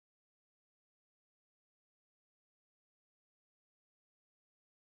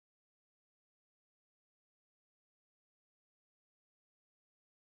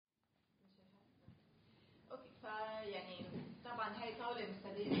طبعا هاي طاولة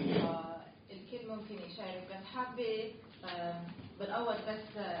مستضيف الكل ممكن يشارك، بس حابة بالأول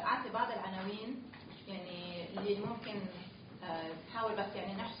بس أعطي بعض العناوين يعني اللي ممكن نحاول بس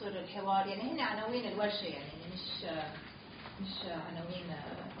يعني نحصر الحوار، يعني هن عناوين الورشة يعني مش عناوين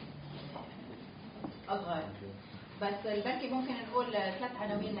أصغر، بس البركي ممكن نقول 3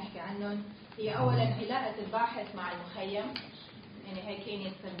 عناوين نحكي عنهم. هي أولا علاقة الباحث مع المخيم، يعني هي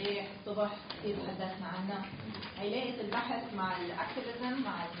كانت امبارح الصبح كثير تحدثنا عنها. علاقة البحث مع الاكتيفيزم،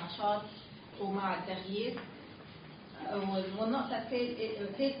 مع النشاط ومع التغيير. والنقطة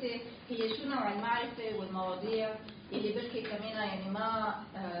الثالثة هي شو نوع المعرفة والمواضيع اللي بركي كمان يعني ما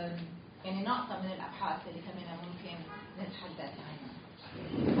يعني ناقصة من الأبحاث اللي كمان ممكن نتحدث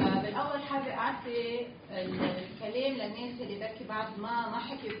عنها. بالأول حابة أعطي الكلام للناس اللي بركي بعد ما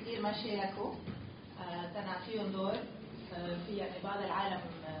حكيوا كثير ما شاركوا، تنعطيهم دور. في يعني بعض العالم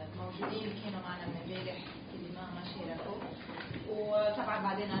موجودين كانوا معنا من امبارح اللي ما شاركوا، وطبعا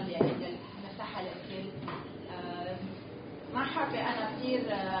بعدين يعني نفتحها للكل. ما حابة أنا كثير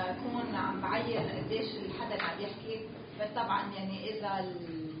أكون عم بعين قديش الحدا عم يحكي، بس طبعا يعني إذا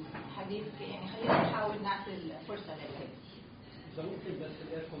الحديث يعني خلينا نحاول نعطي الفرصة للكل. إذا ممكن بس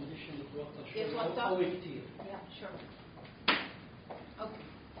الإير كونديشن يتوطى شوي يتوطى؟ أو كثير. شور. أوكي،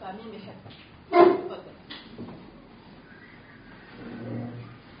 فمين بيحب؟ تفضل.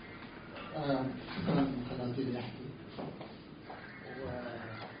 شكرا خليتيني احكي.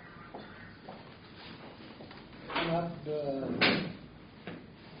 انا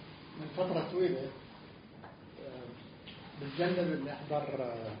من فتره طويله بتجنب اني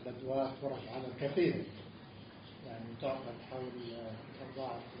احضر ندوات ورش عمل كثيره يعني تعقد حول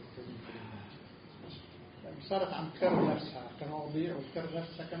الاوضاع الفلسطينيه، يعني صارت عم تكرر نفسها كمواضيع وتكرر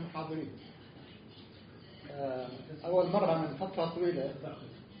نفسها كمحاضرين. اول مره من فتره طويله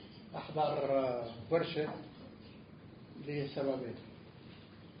أحضر ورشة لسببين.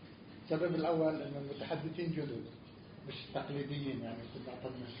 السبب الأول أن المتحدثين جدد مش تقليديين، يعني كنا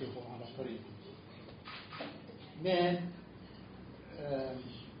قد نشوفهم على طريق. 2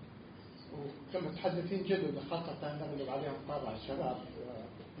 وكمتحدثين جدد خاصة نغلب عليهم طابع الشباب،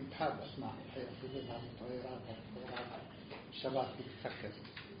 كنت حاب أسمع الحقيقة في ذلك المتغيرات الشباب كيف تفكر.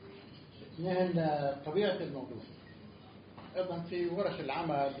 2 طبيعة الموضوع. أيضا في ورش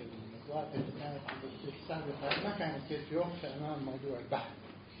العمل الندوات اللي كانت عند الدكتور السابقة ما كانت كيف يوقف أمام موضوع البحث،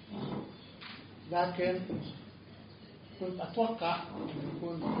 لكن كنت أتوقع أن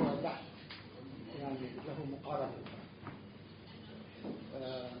يكون موضوع البحث يعني له مقارنة.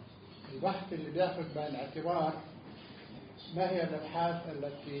 البحث اللي بياخذ بعين الاعتبار ما هي الأبحاث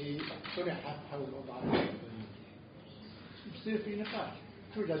التي طرحت حول الوضع الفلسطيني، يصير في نقاش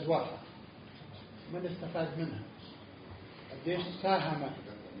توجد واقع من استفاد منها، قديش ساهمت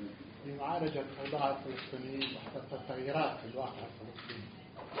في معالجة أوضاع الفلسطينيين وحتى التغييرات في الواقع الفلسطيني.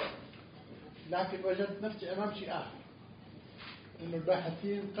 لكن وجدت نفسي أمام شيء آخر، إنه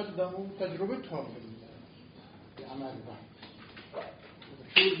الباحثين قدموا تجربتهم في أعمال البحث،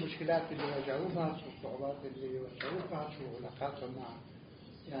 شو المشكلات اللي واجهوها، شو الصعوبات اللي واجهوها، شو علاقاتهم مع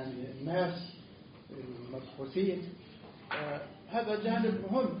يعني الناس المبحوثين. هذا جانب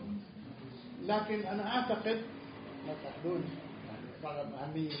مهم، لكن أنا أعتقد ما تأخذون يعني رغم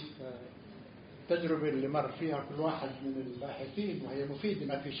أهمية التجربة اللي مر فيها كل واحد من الباحثين وهي مفيدة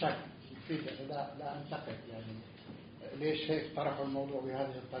ما في شك، مفيدة، لا أنتقد يعني ليش هيك طرحوا الموضوع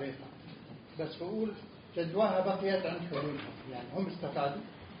بهذه الطريقة، بس بقول جدواها بقيت عند حلولهم. يعني هم استفادوا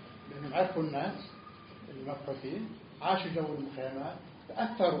لأنهم عرفوا الناس المبحوثين، عاشوا جو المخيمات،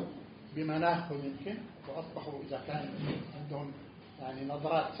 تأثروا بمناخهم يمكن، وأصبحوا إذا كان عندهم يعني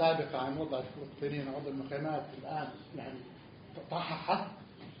نظرات سابقة عن وضع الفلسطينيين ووضع المخيمات الآن يعني تصححت،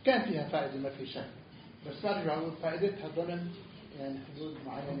 كان فيها فائدة ما في شك، بس برجع أقول فائدتها ضمن يعني حدود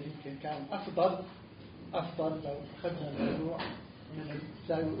معينة. يمكن كان أفضل لو أخذنا الموضوع من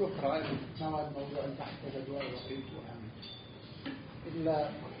الزاوية الأخرى اللي تتناول موضوع البحث وجدوى وقيت وأهمية.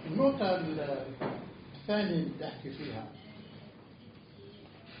 النقطة الثانية اللي أحكي فيها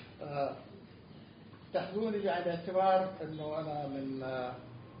تأخذوني بعين الاعتبار أنه أنا من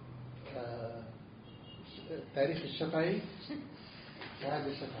التاريخ الشفهي،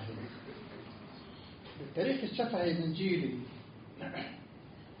 شهادة شفهي. التاريخ الشفهي من جيلي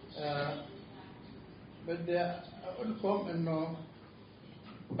بدي أقول لكم أنه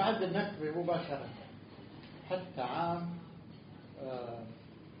بعد النكبة مباشرة حتى عام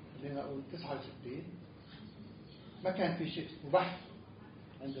خلينا نقول 69 ما كان في شيء اسمه بحث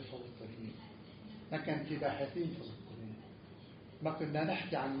عند الفلسطينيين، ما كان في باحثين فلسطينيين، ما كنا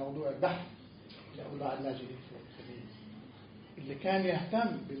نحكي عن موضوع البحث لأوضاع اللاجئين الفلسطينيين. اللي كان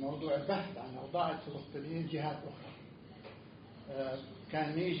يهتم بموضوع البحث عن أوضاع الفلسطينيين جهات أخرى،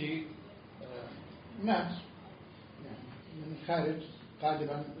 كان يجي ناس يعني من الخارج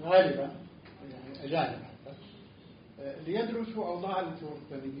غالبا يعني أجانب حتى ليدرسوا أوضاع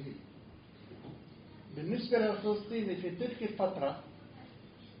الفلسطينيين. بالنسبة للفلسطيني في تلك الفترة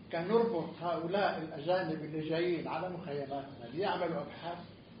كان يربط هؤلاء الأجانب اللي جايين على مخيماتنا ليعملوا أبحاث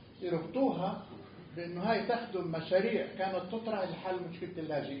يربطوها بأنه هاي تخدم مشاريع كانت تطرح لحل مشكلة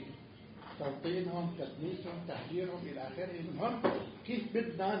اللاجئين، توطينهم، تدنيسهم، تهجيرهم إلى آخره. المهم كيف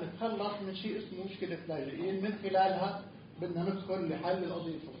بدنا نتخلص من شيء اسمه مشكلة لاجئين، من خلالها بدنا ندخل لحل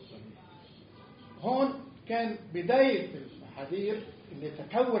القضية الفلسطينية. هون كان بداية المحاذير اللي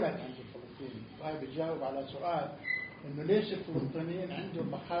تكونت عند الفلسطيني، وهي بتجاوب على سؤال إنه ليش الفلسطينيين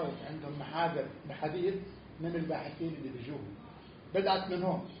عندهم مخاوف، عندهم محاذير من الباحثين اللي بيجوهم. بدأت من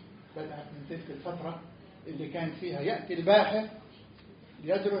هون، بدأت من تلك الفترة اللي كان فيها يأتي الباحث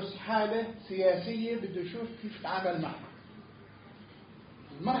يدرس حالة سياسية بده يشوف كيف يتعامل معها.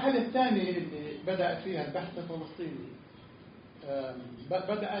 المرحلة الثانية اللي بدأ فيها البحث الفلسطيني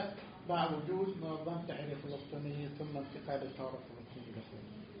بدأت مع وجود منظمة التحرير الفلسطينية ثم انتقال الثورة الفلسطينية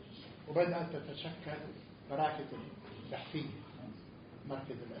للحكم، وبدأت تتشكل مراكز بحثية،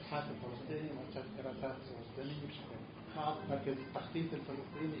 مركز الإبحاث الفلسطيني، مركز الدراسات الفلسطينية بشكل خاص، مركز التخطيط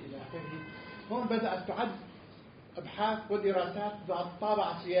الفلسطيني إلى آخره. هون بدأت تعد أبحاث ودراسات ذات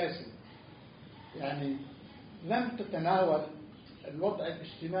طابع سياسي، يعني لم تتناول الوضع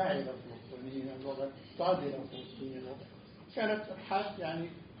الاجتماعي للفلسطينيين، الوضع الاقتصادي للفلسطينيين، كانت أبحاث يعني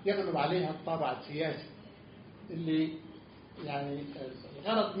يغلب عليها الطابع السياسي اللي يعني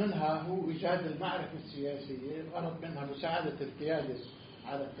الغرض منها هو إيجاد المعرفة السياسية، الغرض منها مساعدة القيادة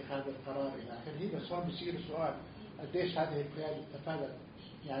على اتخاذ القرار إلى آخره. بس هون بصير سؤال قديش هذه القيادة استفادت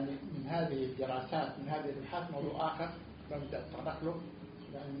يعني من هذه الدراسات، من هذه الابحاث، موضوع آخر بدي أتطرق له،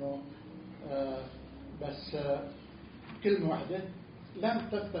 لأنه بس كلمة واحدة، لم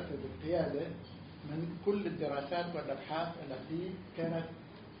تستفد القيادة من كل الدراسات والأبحاث التي كانت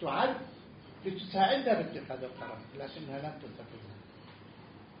تعد لتساعدها باتخاذ القرار، لكنها لم تستفد.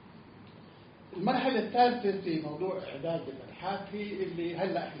 المرحلة الثالثة في موضوع إعداد الأبحاث هي اللي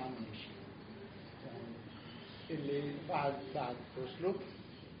هلا إحنا عم نمشي، يعني اللي بعد أسلوب.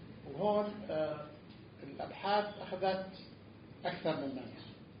 وهون الأبحاث أخذت أكثر من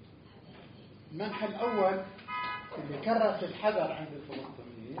منحى. المنحى الأول اللي كرس الحذر عند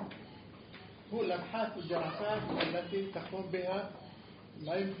الفلسطينيين هو الأبحاث والدراسات التي تقوم بها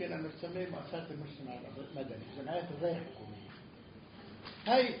ما يمكن أن نسميه مؤسسات المجتمع المدني، جمعيات الغير حكومية.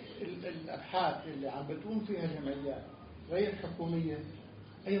 هاي الأبحاث اللي عم بتقوم فيها جمعيات غير حكومية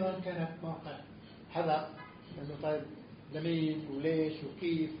أيضا كانت موقع حذر، إنه طيب لمين وليش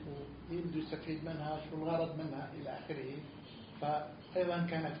وكيف ومين بده يستفيد منها، شو الغرض منها إلى آخره. فأيضا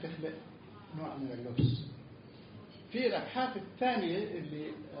كانت تخلق نوع من اللبس. في الأبحاث الثانية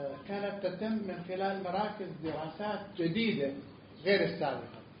اللي كانت تتم من خلال مراكز دراسات جديدة غير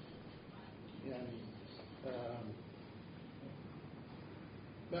السابقة، يعني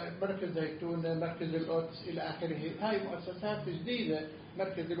مركز زيتون، مركز القدس إلى آخره. هاي مؤسسات جديدة،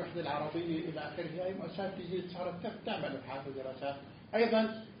 مركز الوحدة العربية إلى آخره. هاي مؤسسات جديدة صارت تعمل أبحاث ودراسات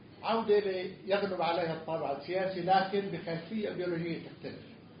أيضا عودة يغلب عليها الطابع السياسي، لكن بخلفية بيولوجية تختلف،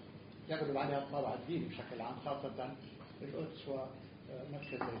 يغلب عليها الطابع الديني بشكل عام، خاصة القدس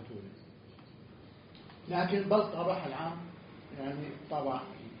ومركز زيتون. لكن بل طابعها العام يعني طابع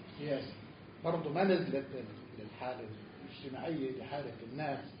سياسي، برضو ما نزلت للحالة الاجتماعية لحالة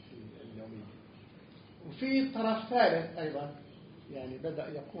الناس اليومية. وفي طرف ثالث أيضا يعني بدأ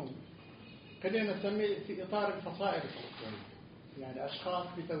يقوم، خلينا نسميه في إطار الفصائل الفلسطينية، يعني أشخاص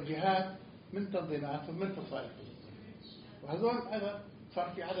بتوجيهات من تنظيمات ومن فصائل فلسطينية. وهذول أيضا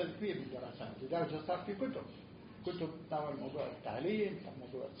صار في عدد كبير من الدراسات، لدرجة صار في كتب تناول موضوع التعليم،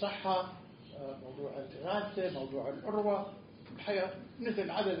 موضوع الصحة، موضوع الإغاثة، موضوع الأروة. الحقيقة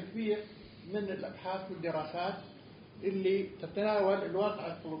نزل عدد كبير من الأبحاث والدراسات اللي تتناول الواقع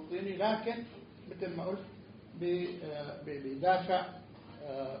الفلسطيني، لكن مثل ما قلت بدافع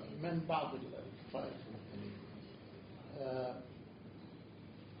من بعض الفصائل الفلسطينية.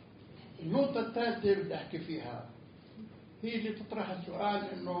 النقطة الثالثة بدي أحكي فيها هي اللي تطرح السؤال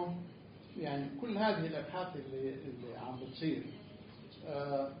إنه يعني كل هذه الأبحاث اللي عم بتصير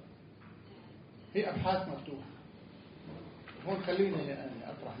هي أبحاث مفتوحة. هون خليني يعني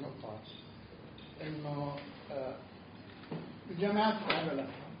أطرح نقطة إنه الجامعات تعمل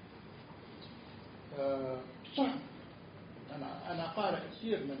أبحاث، صحف. أنا قارئ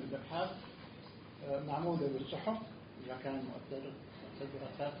كثير من الأبحاث معمولة بالصحف، إذا كان مؤسسة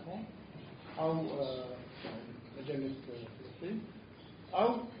دراساتهم أو مجلة فلسطين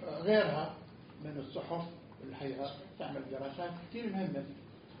أو غيرها من الصحف الهيئة تعمل دراسات كثير مهمة،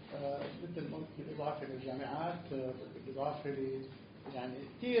 مثل ما قلت بالإضافة للجامعات، بالإضافة ل يعني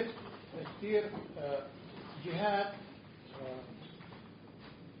كثير جهات،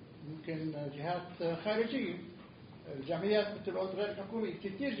 يمكن جهات خارجية، الجمعيات مثل قلت غير حكومية،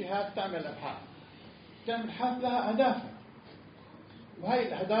 كثير جهات تعمل أبحاث، تعمل أبحاث لها أهدافها، وهي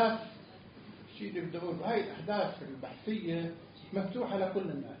الأهداف الشيء اللي بدي أقوله، هاي الأهداف البحثية مفتوحة لكل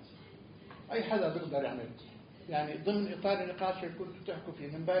الناس، أي حدا بيقدر يعمل. يعني ضمن إطار النقاش اللي كنتوا تحكوا فيه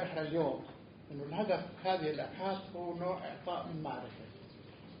من امبارح لليوم، إنه الهدف هذه الأبحاث هو نوع إعطاء من معرفة.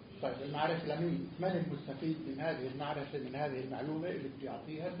 طيب المعرفة لمين؟ من المستفيد من هذه المعرفة، من هذه المعلومة اللي بده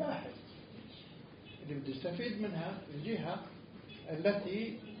يعطيها الباحث؟ اللي بده يستفيد منها الجهة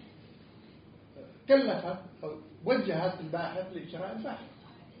التي كلفت أو وجهت الباحث لإجراء البحث.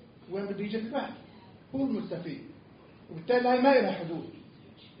 وين بده يجي البحث؟ هو المستفيد، وبالتالي هاي ما لها حدود،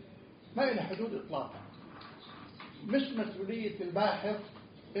 ما لها حدود إطلاقا. مش مسؤولية الباحث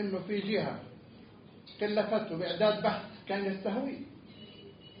إنه في جهة كلفته بإعداد بحث كان يستهويه.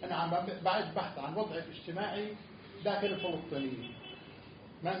 أنا عم بعد بحث عن وضع الاجتماعي داخل الفلسطينيين،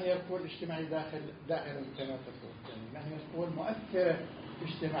 من هي القوى الاجتماعية داخل دائرة الكيانات الفلسطينية، من هي القوى المؤثرة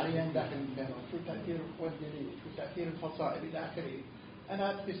اجتماعيا داخل الكيانات، شو تأثير القوى الدينية، شو تأثير الفصائل إلى آخره.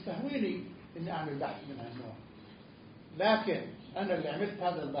 أنا بيستهويني إني أعمل بحث من هالنوع، لكن أنا اللي عملت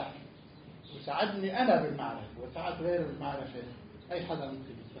هذا البحث وساعدني أنا بالمعرفة وساعد غيره بالمعرفة، أي حدا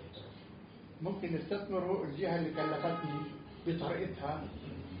ممكن يستثمره. ممكن يستثمره الجهة اللي كلفتني بطريقتها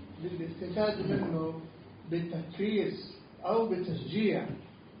للاستفادة منه بتكريس أو بتشجيع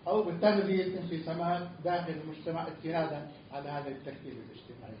أو بتغذية انقسامات داخل المجتمع اجتهادا على هذا التركيب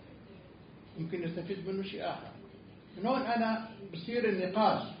الاجتماعي. ممكن نستفيد منه شيء آخر. من هون أنا بصير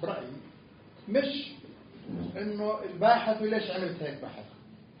النقاش برأيي مش إنه الباحث وليش عملت هيك بحث.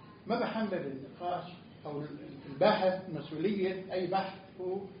 ما بحمل النقاش أو الباحث مسؤولية أي بحث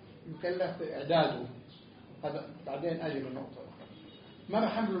هو يكلف بإعداده. هذا بعدين أجي من نقطة أخرى. ما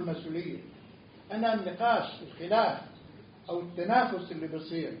بحمله المسؤولية. أنا النقاش الخلاف أو التنافس اللي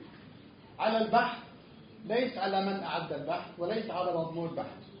بيصير على البحث ليس على من أعد البحث وليس على مضمون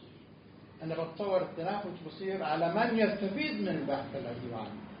البحث. أنا بتصور التنافس بصير على من يستفيد من البحث الذي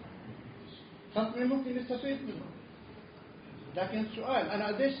يعمل. خصمي ممكن يستفيد منه، لكن السؤال أنا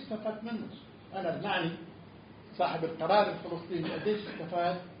قديش استفدت منه؟ أنا بمعني صاحب القرار الفلسطيني قديش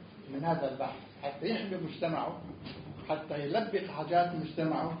استفاد من هذا البحث حتى يحمي مجتمعه، حتى يلبي حاجات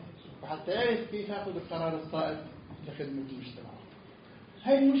مجتمعه، وحتى يعرف كيف ياخذ القرار الصائب لخدمة مجتمعه.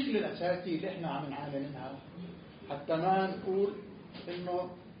 هاي المشكلة الأساسية اللي احنا عم نعاني منها، حتى ما نقول إنه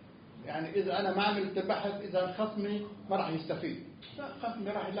يعني إذا أنا ما عملت بحث إذا خصمي ما راح يستفيد. لا،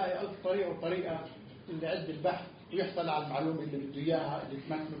 خصمي راح يلاقي ألف طريقة وطريقة اللي عد البحث ويحصل على المعلومة اللي بده إياها اللي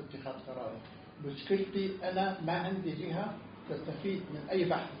تمكنه اتخاذ قراره. مشكلتي أنا ما عندي جهة تستفيد من أي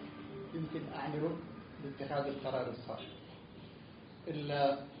بحث يمكن أعمله لاتخاذ القرار الصائب.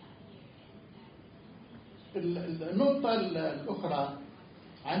 النقطة الأخرى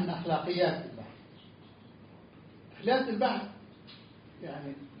عن أخلاقيات البحث. أخلاقيات البحث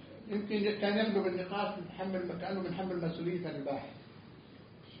يعني يمكن كان يغلب النقاش كأنه بنحمل مسؤولية الباحث.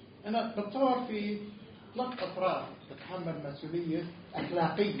 أنا بتصور في 3 أطراف تتحمل مسؤولية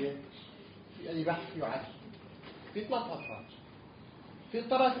أخلاقية في أي بحث يعد. في 3 أطراف. في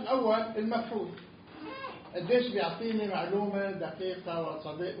الطرف الأول المبحوث، قديش بيعطيني معلومة دقيقة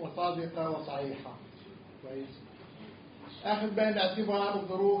وصادقة وصحيحة، كويس، أخذ بين الاعتبار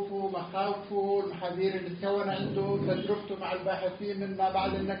ظروفه، مخاوفه، المحاذير اللي تكون عنده، تجربته مع الباحثين من ما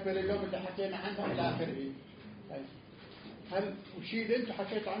بعد النكبة اليوم اللي حكينا عنها إلى آخره. هل الشيء اللي أنت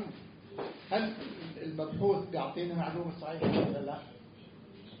حكيت عنه هل المبحوث بيعطيني معلومة صحيحة ولا لا؟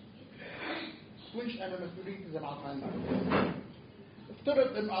 وإيش أنا مسؤوليتي إذا ما أعطاني المعلومة؟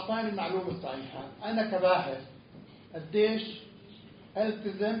 افترض إنه أعطاني المعلومة الصحيحة، أنا كباحث قديش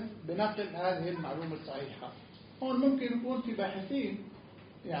ألتزم بنقل هذه المعلومة الصحيحة؟ هون ممكن يكون في باحثين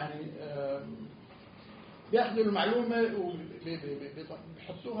يعني بياخذوا المعلومة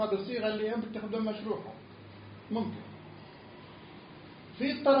وبيحطوها بالصيغة اللي هم بيتخذوها مشروحة. ممكن.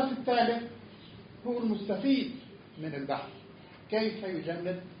 في الطرف الثالث هو المستفيد من البحث، كيف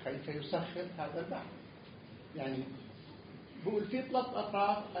يجند، كيف يسخر هذا البحث. يعني بقول في 3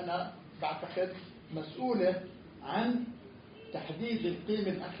 أطراف أنا بعتقد مسؤولة عن تحديد القيمة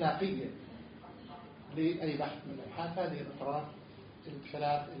الأخلاقية لأي بحث من الأبحاث. هذه الأطراف ال3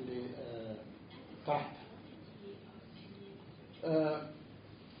 اللي طرحتها.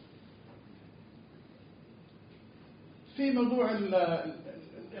 في موضوع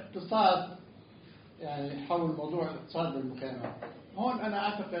الاقتصاد، يعني حول موضوع الاقتصاد بالمخيمات، هون أنا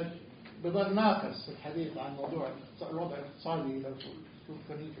أعتقد بظل ناقص في الحديث عن موضوع الوضع الاقتصادي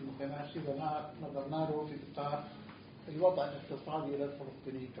للفلسطينيين في المخيمات إذا نظرنا له في إطار الوضع الاقتصادي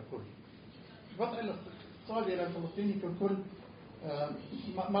للفلسطينيين ككل. الوضع الاقتصادي للفلسطينيين ككل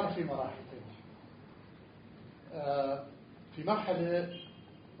مر في مراحل. في مرحلة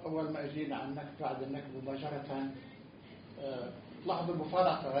أول ما أجينا عن النكبة بعد النكبة مباشرة لاحظوا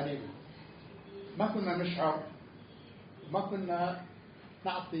مفارقة غريبة. ما كنا نشعر، ما كنا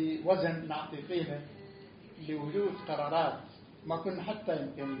نعطي وزن، نعطي قيمة لوجود قرارات، ما كنا حتى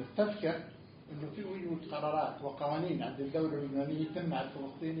يمكن نستذكر أنه في وجود قرارات وقوانين عند الدولة اللبنانية تمنع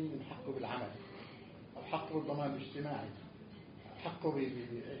الفلسطيني من حقه بالعمل أو حقه بالضمان الاجتماعي أو حقه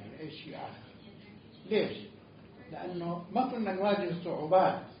يعني أي شيء آخر. ليش؟ لأنه ما كنا نواجه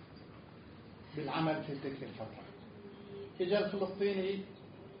صعوبات بالعمل في تلك الفترة. إجا الفلسطيني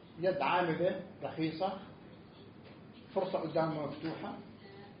يد عاملة رخيصة، فرصة قدامه مفتوحة.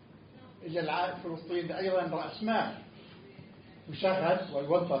 إجا الفلسطيني أيضا رأس مال يشغل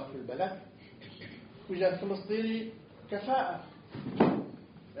ويوظف في البلد. وإجا الفلسطيني كفاءة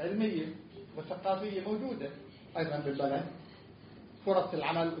علمية وثقافية موجودة أيضا بالبلد. فرص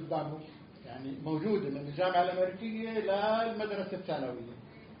العمل قدامه يعني موجودة من الجامعة الأمريكية للمدرسة الثانوية.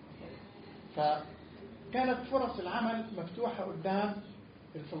 فكانت فرص العمل مفتوحة قدام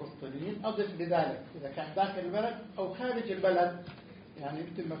الفلسطينيين. أضف لذلك إذا كان داخل البلد أو خارج البلد، يعني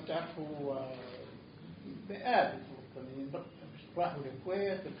مثل ما بتعرفوا مئات الفلسطينيين راحوا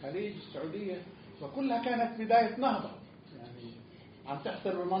الكويت، الخليج، السعودية، وكلها كانت بداية نهضة يعني عم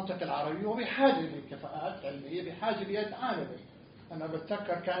تحصل بالمنطقة العربية، وبحاجة لكفاءات علمية، بحاجة ليد عاملة. أنا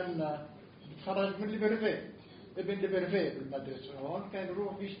بتذكر كان بتخرج من ليبرفيه، ابن ليبرفيه بالمدرسة هون، كان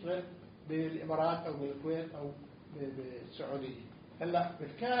يروح يشتغل بالإمارات أو بالكويت أو بالسعودية. هلا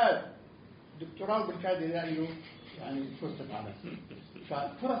بالكاد دكتوراه بالكاد يلاقي له يعني فرصة عمل.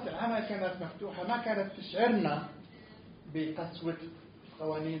 ففرص العمل كانت مفتوحة، ما كانت تشعرنا بقسوة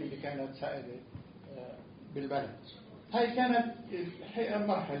القوانين اللي كانت سائدة بالبلد. هاي كانت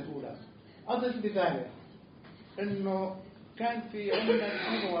المرحلة الأولى. أضف لذلك إنه كان في عندنا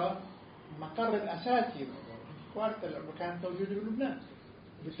الأنوى مقر الأساسي كوارتر كانت موجودة بلبنان،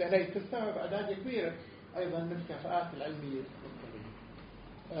 بالتالي تستوعب أعداد كبيرة أيضا من الكفاءات العلمية.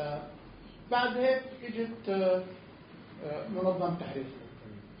 بعد هيك اجت منظمة تحرير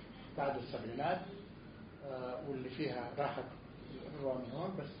فلسطين بعد السبعينات، واللي فيها راحت الأنوى من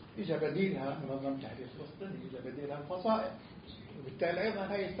هون، بس اجى بديلها منظمة تحرير فلسطين، اجى بديلها الفصائل، وبالتالي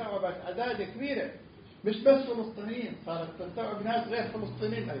أيضا هي استوعبت أعداد كبيرة مش بس فلسطينيين، صارت تستوعب ناس غير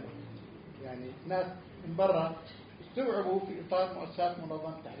فلسطينيين أيضا، يعني ناس من برا استوعبوا في إطار مؤسسات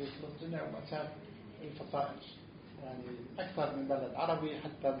منظمة تحرير فلسطين ومؤسسات الفصائل، يعني أكثر من بلد عربي،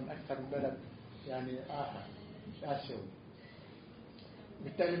 حتى من أكثر من بلد يعني آخر آسيوي.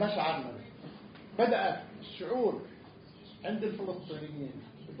 بالتالي ما شعرنا به. بدأت الشعور عند الفلسطينيين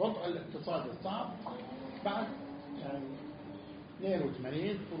بالوضع الاقتصادي الصعب بعد يعني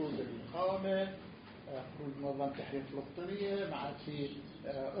 82 خروج المقاومة، خروج منظمة تحرير فلسطينية، ما عاد في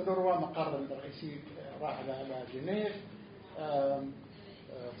أونروا مقر الرئيسي راح على جنيف،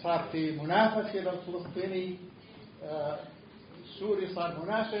 صار في منافسة للفلسطيني، السوري صار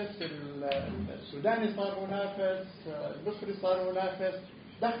منافس، السوداني صار منافس، المصري صار منافس،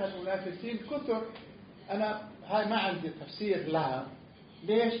 دخل منافسين كثر. أنا هاي ما عندي تفسير لها،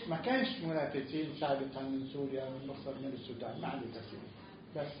 ليش ما كانش منافسين سابقا من سوريا، من مصر، من السودان، ما عندي تفسير،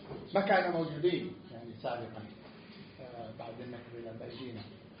 بس ما كانوا موجودين يعني سابقا. بعد النكبة لما اجينا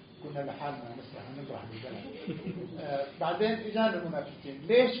كنا لحالنا نسرح ونبرح بالبلد. بعدين اجانا منافسين،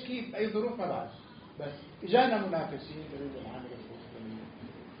 ليش كيف اي ظروف ما بعرف، بس اجانا منافسين يريدوا العمل الفلسطيني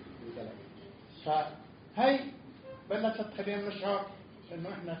بالبلد. فهي بلشت تخلينا نشعر انه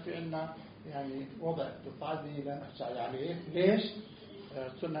احنا في عنا يعني وضع اقتصادي لا نحصي عليه. ليش؟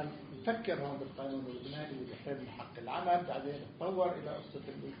 صرنا نفكر هون بالقانون اللبناني اللي بيحرم حق العمل، بعدين نتطور الى قصه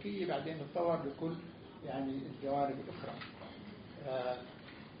الملكيه، بعدين نتطور لكل يعني الجوانب الاخرى.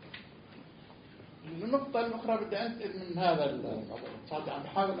 النقطه الاخرى بدي انتقل من هذا الوضع الاقتصادي، عم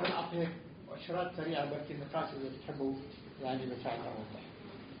بحاول ان اعطي هيك مؤشرات سريعه بركي النقاش اللي بتحبوا يعني بساعد اوضح.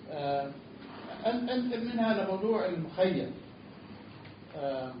 انتقل منها لموضوع المخيم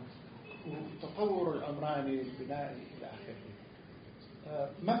والتطور العمراني البنائي الى اخره.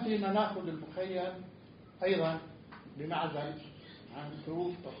 ما فينا ناخذ المخيم ايضا بمعزل عن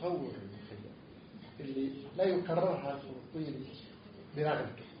ظروف تطور المخيم اللي لا يقررها الفلسطيني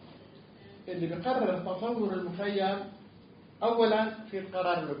برغبته. اللي بيقرر تطور المخيم اولا في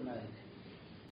القرار اللبناني،